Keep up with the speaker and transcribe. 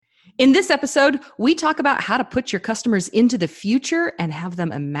In this episode, we talk about how to put your customers into the future and have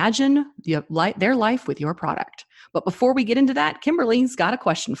them imagine their life with your product. But before we get into that, Kimberly's got a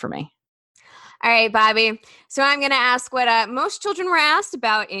question for me. All right, Bobby. So I'm going to ask what most children were asked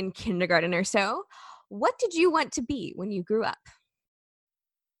about in kindergarten or so. What did you want to be when you grew up?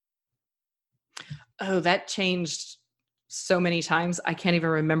 Oh, that changed so many times. I can't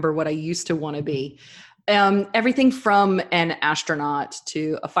even remember what I used to want to be. Everything from an astronaut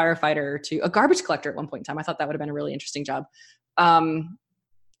to a firefighter to a garbage collector at one point in time. I thought that would have been a really interesting job.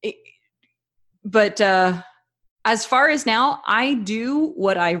 But as far as now, I do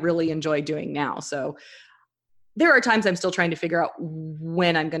what I really enjoy doing now. So there are times I'm still trying to figure out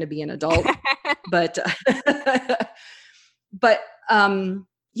when I'm going to be an adult, but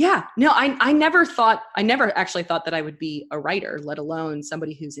yeah, no, I never actually thought that I would be a writer, let alone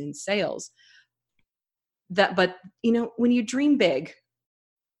somebody who's in sales. But when you dream big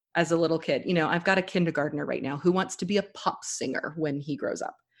as a little kid, I've got a kindergartner right now who wants to be a pop singer when he grows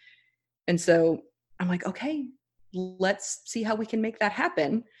up. And so I'm like, okay, let's see how we can make that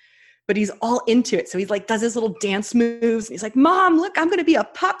happen. But he's all into it. So he's like, does his little dance moves. And he's like, Mom, look, I'm going to be a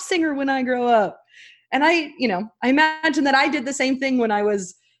pop singer when I grow up. And I imagine that I did the same thing when I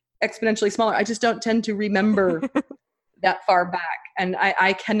was exponentially smaller. I just don't tend to remember that far back. And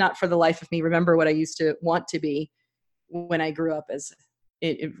I cannot for the life of me remember what I used to want to be when I grew up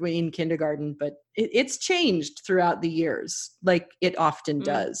in kindergarten, but it's changed throughout the years, like it often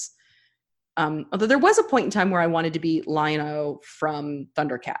does. Although there was a point in time where I wanted to be Lion-O from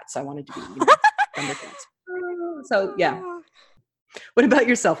Thundercats. I wanted to be Thundercats. So yeah. What about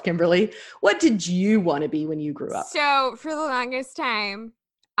yourself, Kimberly? What did you want to be when you grew up? So for the longest time,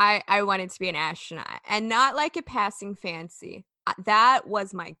 I wanted to be an astronaut, and not like a passing fancy. That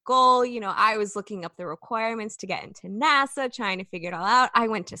was my goal. I was looking up the requirements to get into NASA, trying to figure it all out. I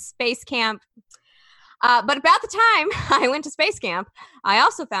went to space camp. But about the time I went to space camp, I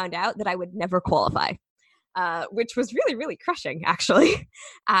also found out that I would never qualify, which was really, really crushing, actually.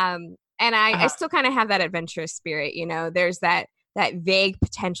 And I still kind of have that adventurous spirit. There's that vague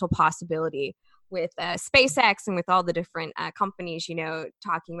potential possibility with SpaceX and with all the different companies,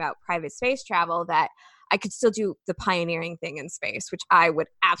 talking about private space travel, that I could still do the pioneering thing in space, which I would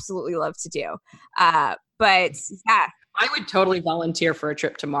absolutely love to do. But yeah. I would totally volunteer for a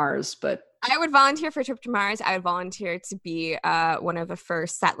trip to Mars, but I would volunteer for a trip to Mars. I would volunteer to be one of the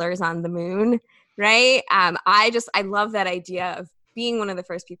first settlers on the moon, right? I love that idea of being one of the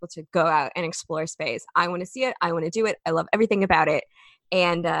first people to go out and explore space. I want to see it. I want to do it. I love everything about it.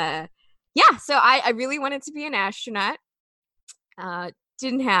 And so I really wanted to be an astronaut.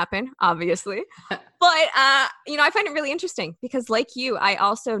 Didn't happen, obviously. But, I find it really interesting because, like you, I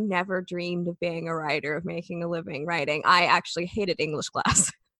also never dreamed of being a writer, of making a living writing. I actually hated English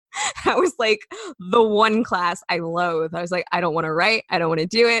class. That was like the one class I loathed. I was like, I don't want to write. I don't want to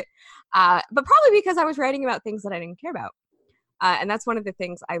do it. But probably because I was writing about things that I didn't care about. And that's one of the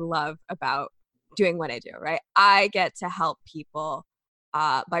things I love about doing what I do, right? I get to help people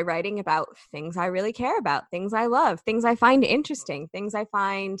by writing about things I really care about, things I love, things I find interesting, things I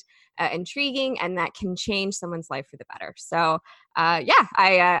find intriguing, and that can change someone's life for the better. So, I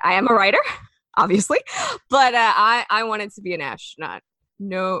am a writer, obviously, but I wanted to be an astronaut.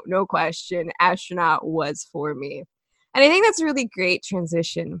 No question. Astronaut was for me. And I think that's a really great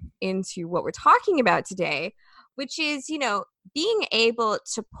transition into what we're talking about today, which is, being able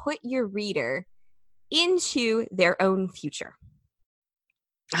to put your reader into their own future.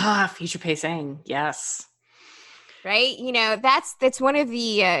 Future pacing. Yes. Right. That's one of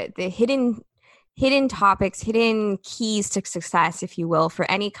the hidden topics, hidden keys to success, if you will, for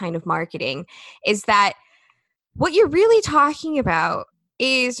any kind of marketing, is that what you're really talking about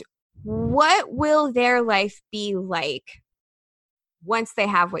is what will their life be like once they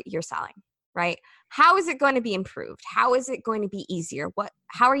have what you're selling, right? How is it going to be improved? How is it going to be easier?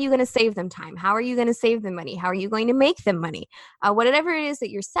 How are you going to save them time? How are you going to save them money? How are you going to make them money? Whatever it is that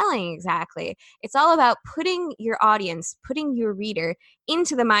you're selling exactly, it's all about putting your audience, putting your reader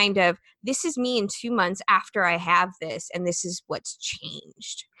into the mind of, this is me in 2 months after I have this, and this is what's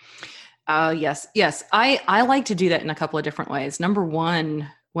changed. Yes. I like to do that in a couple of different ways. Number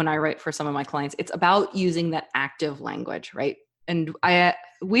one, when I write for some of my clients, it's about using that active language, right? And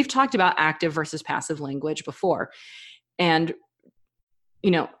we've talked about active versus passive language before. And,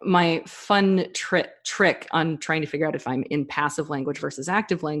 my fun trick on trying to figure out if I'm in passive language versus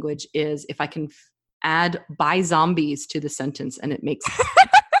active language is if I can add "by zombies" to the sentence and it makes sense.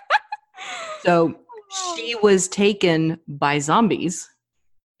 So she was taken by zombies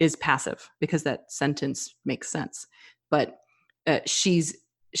is passive because that sentence makes sense. But she's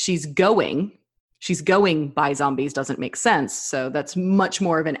she's going by zombies doesn't make sense. So that's much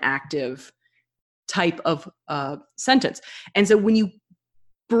more of an active type of sentence. And so when you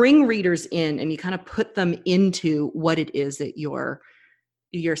bring readers in and you kind of put them into what it is that you're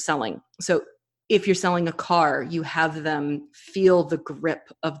selling. So if you're selling a car, you have them feel the grip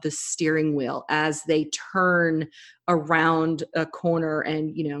of the steering wheel as they turn around a corner,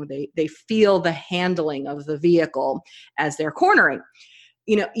 and they feel the handling of the vehicle as they're cornering.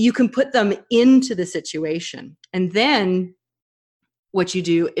 You can put them into the situation, and then what you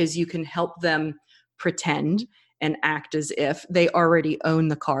do is you can help them pretend and act as if they already own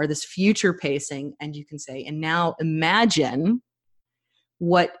the car, this future pacing. And you can say, and now imagine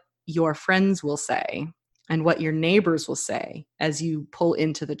what your friends will say and what your neighbors will say as you pull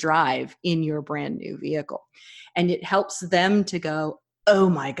into the drive in your brand new vehicle. And it helps them to go, oh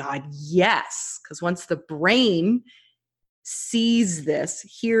my God, yes. Because once the brain sees this,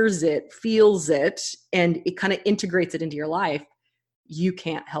 hears it, feels it, and it kind of integrates it into your life, you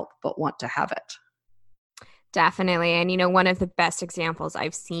can't help but want to have it. Definitely. And, one of the best examples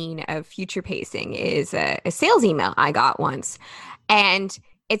I've seen of future pacing is a sales email I got once. And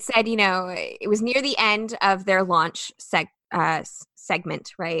it said, it was near the end of their launch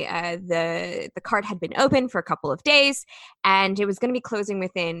segment, right? The card had been open for a couple of days, and it was going to be closing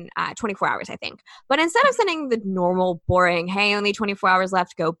within 24 hours, I think. But instead of sending the normal, boring, hey, only 24 hours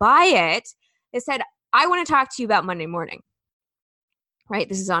left, go buy it, they said, I want to talk to you about Monday morning. Right?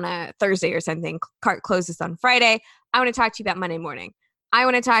 This is on a Thursday or something. Cart closes on Friday. I want to talk to you about Monday morning. I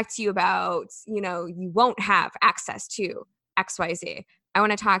want to talk to you about, you won't have access to XYZ. I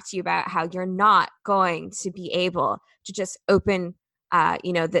want to talk to you about how you're not going to be able to just open,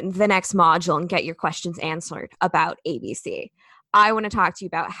 the next module and get your questions answered about ABC. I want to talk to you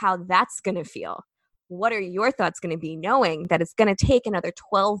about how that's going to feel. What are your thoughts going to be, knowing that it's going to take another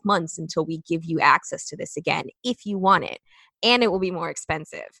 12 months until we give you access to this again, if you want it, and it will be more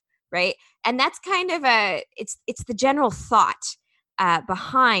expensive, right? And that's kind of it's the general thought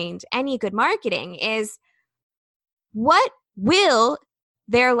behind any good marketing is, what will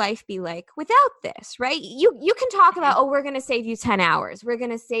their life be like without this, right? You can talk about, oh, we're going to save you 10 hours. We're going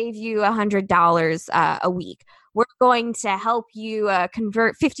to save you $100 a week. We're going to help you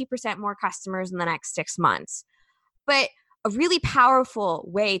convert 50% more customers in the next 6 months. But a really powerful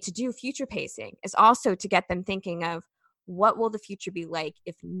way to do future pacing is also to get them thinking of, what will the future be like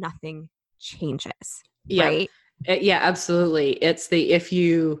if nothing changes, right? Yeah, absolutely. It's if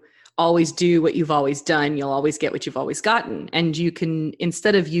you always do what you've always done, you'll always get what you've always gotten. And you can,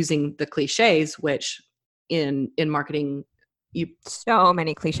 instead of using the cliches, which in marketing, so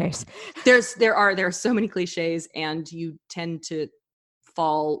many cliches. There are so many cliches, and you tend to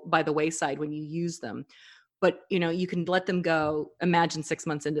fall by the wayside when you use them. But you can let them go. Imagine 6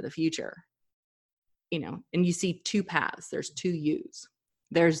 months into the future, and you see two paths. There's two yous.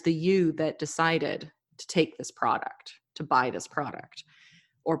 There's the you that decided to take this product, to buy this product,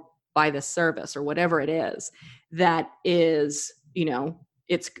 or buy this service, or whatever it is. That is,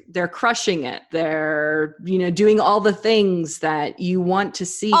 they're crushing it. They're, doing all the things that you want to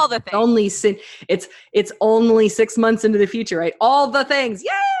see. All the things. It's only 6 months into the future, right? All the things.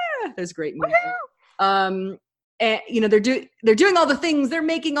 Yeah. There's great movie. And, they're doing all the things. They're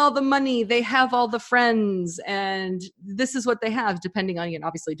making all the money. They have all the friends, and this is what they have, depending on,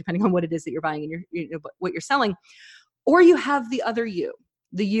 obviously depending on what it is that you're buying and what you're selling. Or you have the other you,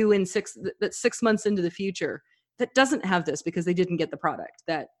 the you in 6 months into the future that doesn't have this because they didn't get the product.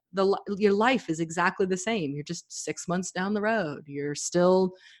 That your life is exactly the same. You're just 6 months down the road. You're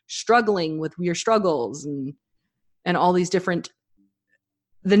still struggling with your struggles and all these different,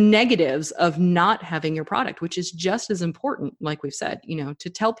 the negatives of not having your product, which is just as important, like we've said, to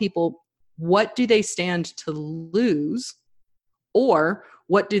tell people, what do they stand to lose, or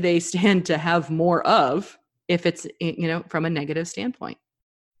what do they stand to have more of if it's, from a negative standpoint.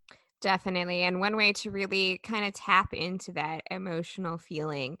 Definitely. And one way to really kind of tap into that emotional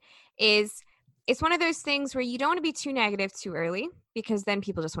feeling is, it's one of those things where you don't want to be too negative too early, because then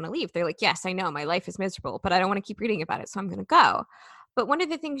people just want to leave. They're like, yes, I know my life is miserable, but I don't want to keep reading about it, so I'm going to go. But one of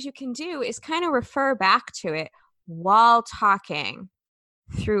the things you can do is kind of refer back to it while talking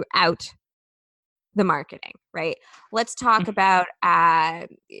throughout the marketing, right? Let's talk about an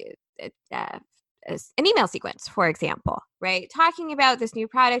email sequence, for example, right? Talking about this new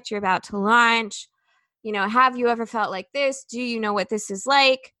product you're about to launch. Have you ever felt like this? Do you know what this is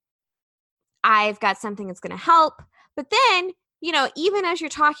like? I've got something that's going to help. But then, even as you're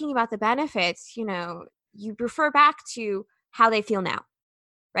talking about the benefits, you refer back to how they feel now,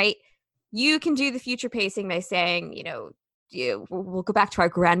 right? You can do the future pacing by saying, we'll go back to our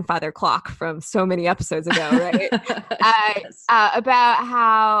grandfather clock from so many episodes ago, right? Yes. About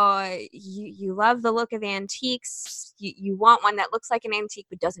how you love the look of antiques. You want one that looks like an antique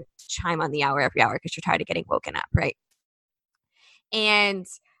but doesn't chime on the hour every hour because you're tired of getting woken up, right? And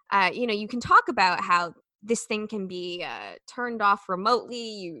you can talk about how this thing can be turned off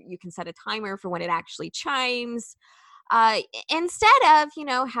remotely. You can set a timer for when it actually chimes. Instead of,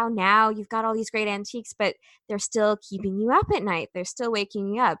 how now you've got all these great antiques, but they're still keeping you up at night. They're still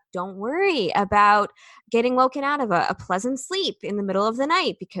waking you up. Don't worry about getting woken out of a pleasant sleep in the middle of the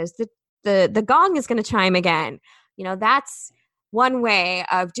night because the gong is going to chime again. That's one way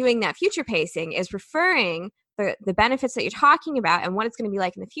of doing that future pacing, is referring the benefits that you're talking about and what it's going to be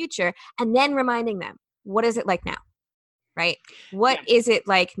like in the future, and then reminding them, what is it like now, right? What is it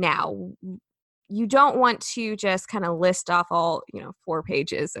like now? You don't want to just kind of list off all, 4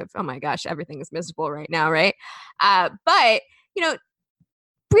 pages of, oh my gosh, everything is miserable right now, right? But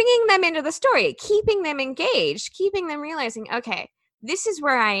bringing them into the story, keeping them engaged, keeping them realizing, okay, this is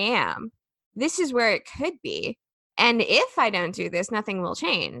where I am. This is where it could be. And if I don't do this, nothing will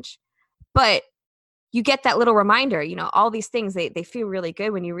change. But you get that little reminder, all these things, they feel really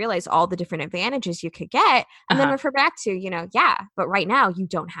good when you realize all the different advantages you could get. And then refer back to, but right now you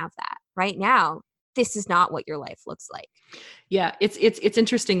don't have that. Right now, this is not what your life looks like. Yeah. It's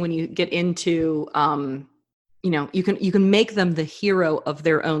interesting when you get into, you can make them the hero of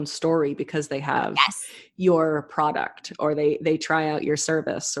their own story because they have your product, or they try out your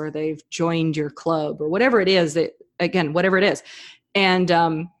service, or they've joined your club, or whatever it is whatever it is.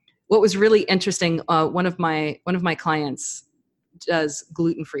 And, what was really interesting, one of my clients does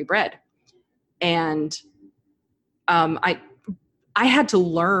gluten-free bread, and I had to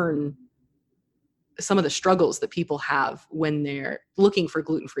learn some of the struggles that people have when they're looking for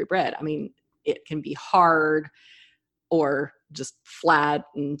gluten-free bread. I mean, it can be hard, or just flat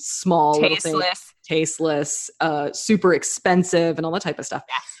and small, tasteless, super expensive, and all that type of stuff.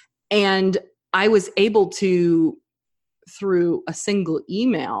 Yes. And I was able to, through a single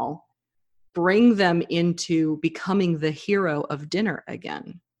email, bring them into becoming the hero of dinner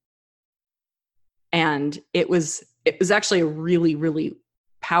again. And it was actually a really, really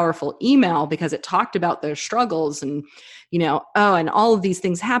powerful email, because it talked about their struggles and, and all of these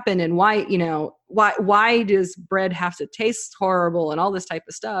things happen, and why does bread have to taste horrible, and all this type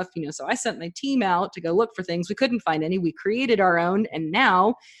of stuff. So I sent my team out to go look for things. We couldn't find any. We created our own, and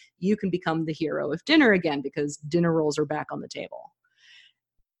now you can become the hero of dinner again, because dinner rolls are back on the table.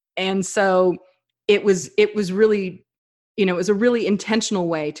 And so it was really, it was a really intentional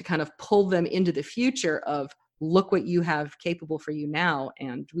way to kind of pull them into the future of, look what you have capable for you now.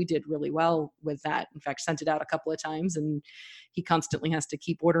 And we did really well with that. In fact, sent it out a couple of times, and he constantly has to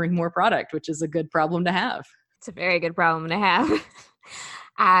keep ordering more product, which is a good problem to have. It's a very good problem to have.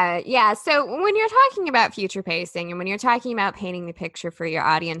 So when you're talking about future pacing, and when you're talking about painting the picture for your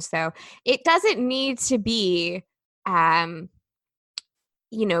audience, though, it doesn't need to be, if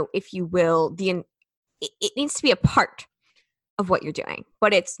you will, it needs to be a part of what you're doing,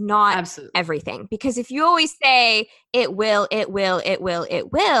 but it's not everything. Because if you always say it will, it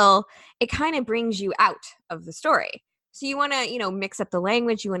kind of brings you out of the story. So you want to, mix up the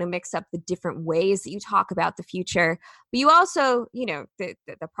language. You want to mix up the different ways that you talk about the future. But you also, the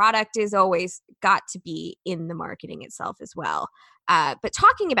product is always got to be in the marketing itself as well. But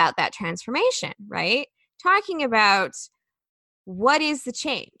talking about that transformation, right? Talking about what is the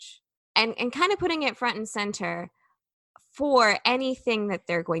change, and kind of putting it front and center for anything that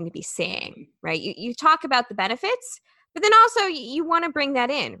they're going to be seeing, right? You talk about the benefits, but then also you want to bring that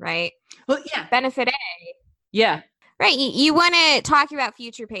in, right? Well, yeah. Benefit A. Yeah. Right. You want to talk about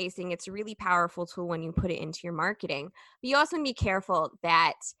future pacing. It's a really powerful tool when you put it into your marketing. But you also want to be careful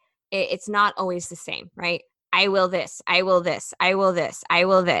that it's not always the same, right? I will this, I will this, I will this, I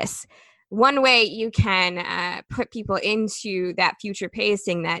will this. One way you can put people into that future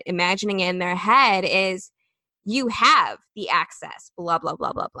pacing, that imagining in their head, is you have the access, blah, blah,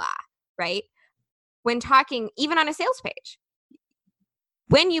 blah, blah, blah, right? When talking, even on a sales page,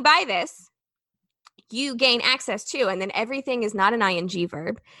 when you buy this, you gain access to, and then everything is not an ing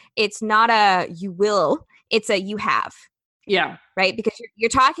verb. It's not a you will, it's a you have. Yeah. Right? Because you're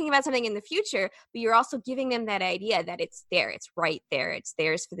talking about something in the future, but you're also giving them that idea that it's there. It's right there. It's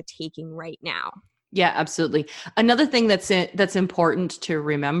theirs for the taking right now. Yeah, absolutely. Another thing that's important to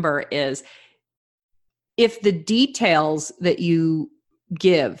remember is, if the details that you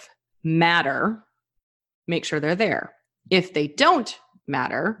give matter, make sure they're there. If they don't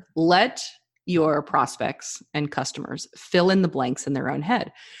matter, let your prospects and customers fill in the blanks in their own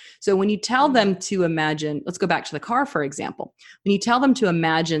head. So when you tell them to imagine, let's go back to the car, for example. When you tell them to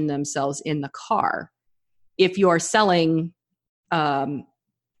imagine themselves in the car, if you're selling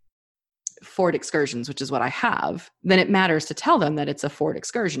Ford Excursions, which is what I have, then it matters to tell them that it's a Ford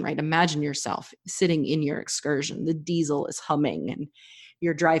Excursion, right? Imagine yourself sitting in your Excursion. The diesel is humming and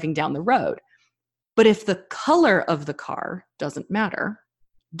you're driving down the road. But if the color of the car doesn't matter,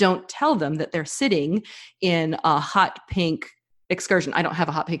 don't tell them that they're sitting in a hot pink Excursion. I don't have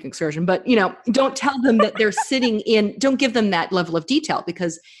a hot pink Excursion, but don't tell them that they're sitting in, don't give them that level of detail,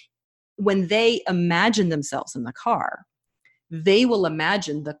 because when they imagine themselves in the car, they will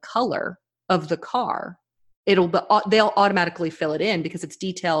imagine the color of the car. They'll automatically fill it in because it's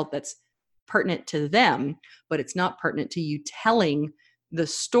detail that's pertinent to them, but it's not pertinent to you telling the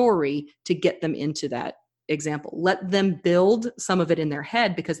story to get them into that example. Let them build some of it in their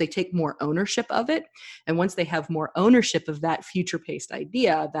head because they take more ownership of it. And once they have more ownership of that future-paced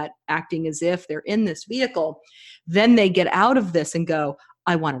idea, that acting as if they're in this vehicle, then they get out of this and go,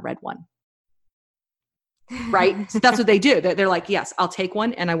 I want a red one. Right? So that's what they do. They're like, yes, I'll take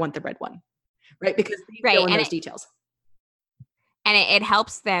one and I want the red one. Right? Because they fill in those details. And it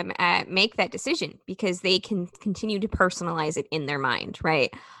helps them make that decision because they can continue to personalize it in their mind,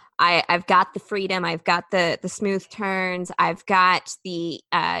 right? I've got the freedom. I've got the smooth turns. I've got the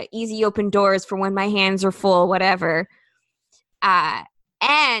easy open doors for when my hands are full, whatever.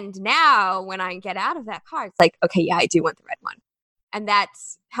 And now when I get out of that car, it's like, okay, yeah, I do want the red one. And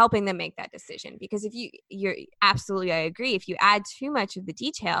that's helping them make that decision. Because if you're absolutely, I agree. If you add too much of the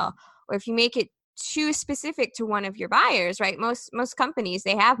detail, or if you make it too specific to one of your buyers, right? Most companies,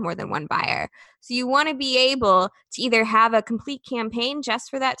 they have more than one buyer. So you want to be able to either have a complete campaign just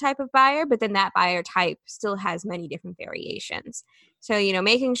for that type of buyer, but then that buyer type still has many different variations. So,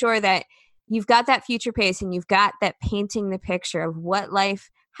 making sure that you've got that future pacing, you've got that painting the picture of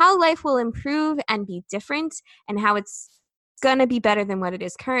how life will improve and be different, and how it's going to be better than what it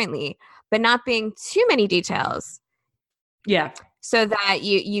is currently, but not being too many details. Yeah. So that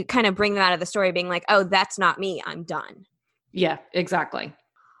you kind of bring them out of the story being like, oh, that's not me, I'm done. Yeah, exactly.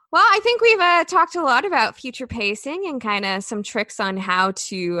 Well, I think we've talked a lot about future pacing and kind of some tricks on how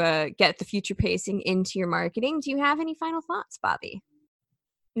to get the future pacing into your marketing. Do you have any final thoughts, Bobbi?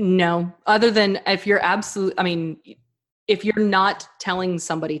 No, other than if you're not telling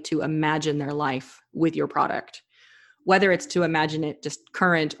somebody to imagine their life with your product, whether it's to imagine it just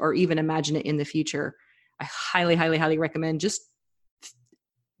current or even imagine it in the future, I highly, highly, highly recommend just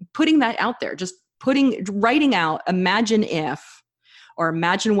putting that out there, just writing out, imagine if, or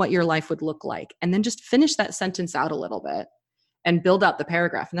imagine what your life would look like. And then just finish that sentence out a little bit and build out the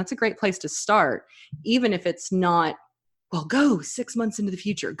paragraph. And that's a great place to start, even if it's not, well, go 6 months into the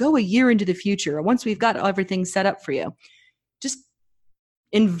future, go a year into the future. Or once we've got everything set up for you, just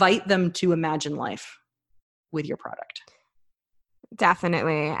invite them to imagine life with your product.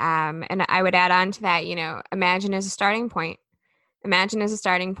 Definitely. And I would add on to that, imagine as a starting point. Imagine as a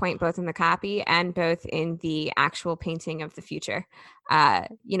starting point, both in the copy and both in the actual painting of the future.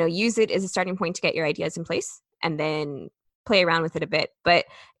 Use it as a starting point to get your ideas in place and then play around with it a bit. But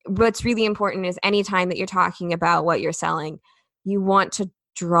what's really important is anytime that you're talking about what you're selling, you want to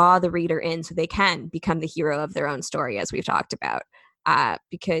draw the reader in so they can become the hero of their own story, as we've talked about.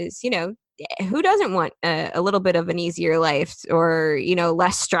 Because, who doesn't want a little bit of an easier life or,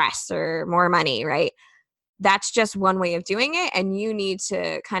 less stress or more money, right? That's just one way of doing it. And you need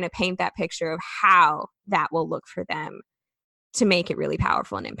to kind of paint that picture of how that will look for them to make it really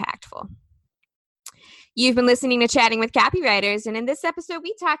powerful and impactful. You've been listening to Chatting with Copywriters. And in this episode,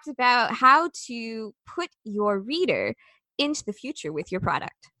 we talked about how to put your reader into the future with your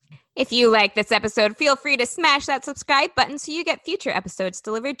product. If you like this episode, feel free to smash that subscribe button so you get future episodes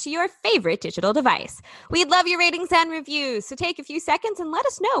delivered to your favorite digital device. We'd love your ratings and reviews, so take a few seconds and let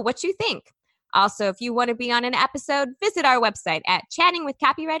us know what you think. Also, if you want to be on an episode, visit our website at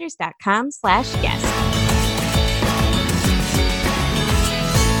chattingwithcopywriters.com/guest.